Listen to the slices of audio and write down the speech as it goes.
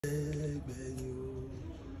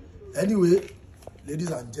Anyway, ladies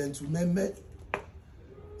and gentlemen,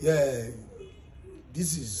 yeah,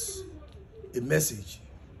 this is a message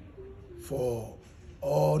for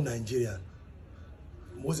all Nigerians,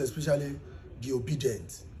 most especially the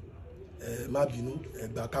obedient. Mabinu,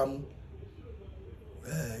 Bakamu.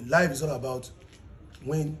 Life is all about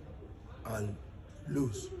win and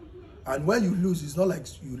lose. And when you lose, it's not like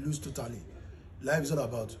you lose totally. Life is all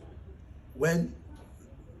about when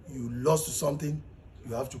you lost to something,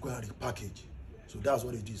 you have to go and repackage. So that's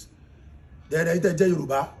what it is. Then I tell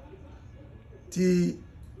Yoruba, tí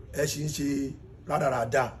ẹ ṣì ń ṣe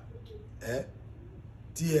rádaràda,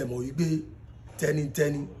 tí ẹ mọ̀ wípé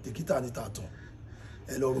tẹ́nítẹ́ní tèkítà ní tàtàn,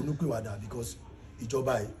 ẹ lọ ronúpìwàdà because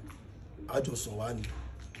ìjọba yìí àjọsàn wá ni,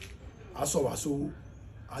 àsọ̀wá sówó,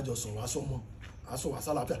 àjọsàn wá sọ́mọ, àsọ̀wá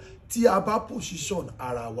sálàáfíà, tí a bá position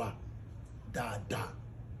ara wa dáadáa.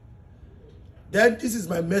 Then this is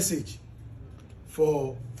my message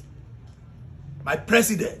for my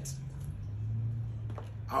president,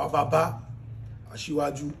 our Baba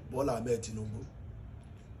ASIWAJU Bola Ahmed Tinubu,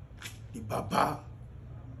 the Baba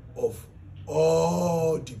of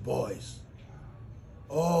all the boys,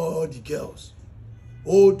 all the girls,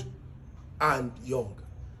 old and young,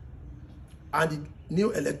 and the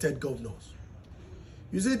new elected governors.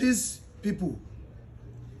 You see, these people,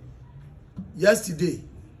 yesterday,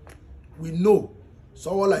 we know,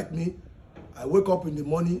 someone like me, I wake up in the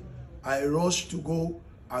morning, I rush to go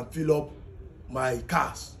and fill up my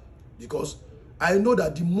cars because I know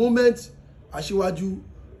that the moment ASIWAJU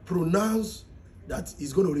pronounce that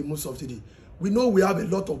he's going to remove subsidy, we know we have a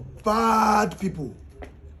lot of bad people.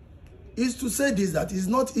 Is to say this, that it's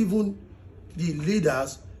not even the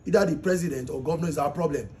leaders, either the president or governor is our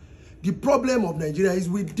problem. The problem of Nigeria is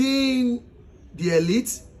within the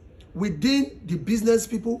elite, within the business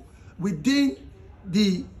people, within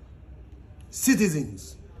the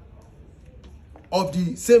citizens of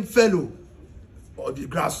the same fellow or the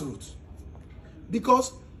grassroots.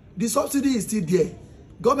 Because the subsidy is still there.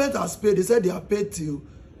 Government has paid, they said they have paid till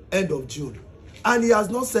end of June. And he has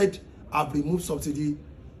not said, I've removed subsidy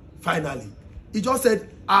finally. He just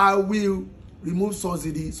said, I will remove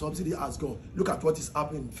subsidy, subsidy has gone. Look at what is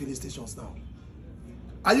happening in filling stations now.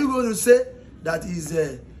 Are you going to say that is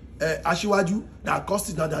ASIWAJU that cost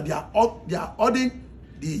it now, that they are ordering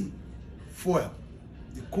the fuel,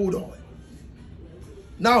 the crude oil?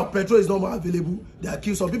 Now petrol is no more available. They are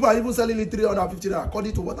killing. Some people are even selling it 350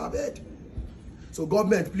 according to what I've heard. So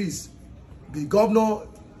government, please, the governor,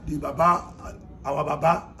 the Baba, our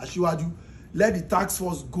Baba ASIWAJU, let the task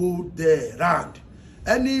force go there round.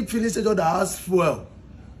 Any filling station that has fuel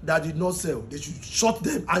that did not sell, they should shut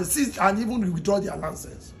them and seize and even withdraw their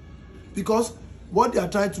licenses. Because what they are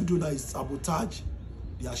trying to do now is sabotage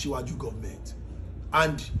the ASIWAJU government.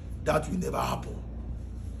 And that will never happen.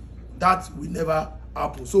 That will never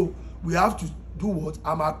happen. So we have to do what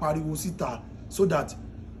Amakpariwo Sita, so that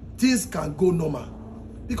things can go normal.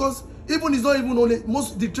 Because even it's not even only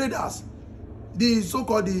most the traders, the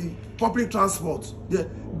so-called the public transport,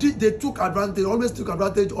 they took advantage, always took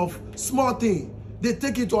advantage of small thing. They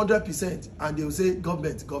take it to 100% and they will say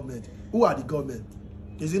government. Who are the government?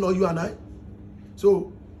 Is it not you and I?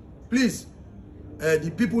 So please,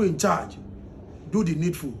 the people in charge, do the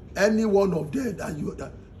needful. Any one of them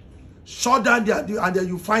that shut down their deal, and then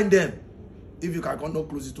you find them. If you cannot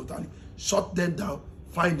close it totally, shut them down,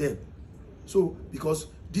 find them. So because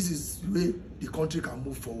this is the way the country can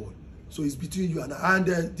move forward. So it's between you and I. And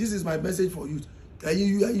this is my message for you.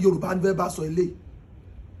 Yoruba ń fẹ́ bá sọ ilé.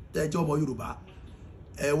 Tẹ́jọ́ ọmọ Yorùbá.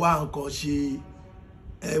 Ẹ wá nǹkan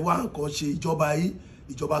ṣe ìjọba yìí.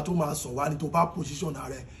 Ìjọba tó máa sọ wá ní tó bá position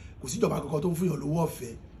ààrẹ. Kò sí ìjọba kankan tó ń fún yàn lówó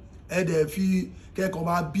ọ̀fẹ́. Ẹ dẹ̀ fi kẹ́kọ̀ọ́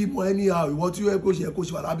máa bímọ anyhow. Ìwọ tí ó yẹ kó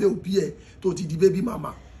ṣe wà lábẹ́ òbí ẹ̀ tó ti di baby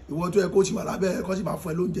mama. Ìwọ tó yẹ kó ṣe wà lábẹ́ ẹ̀kọ́ sì máa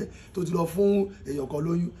fún ẹ lóúnjẹ tó ti lọ fún èèyàn kan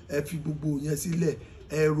lóyún. Ẹ fi gbogbo yẹn sílẹ̀.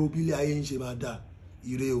 Ẹ ro bí ilé ayé ń ṣe máa dà.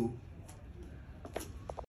 Ire o.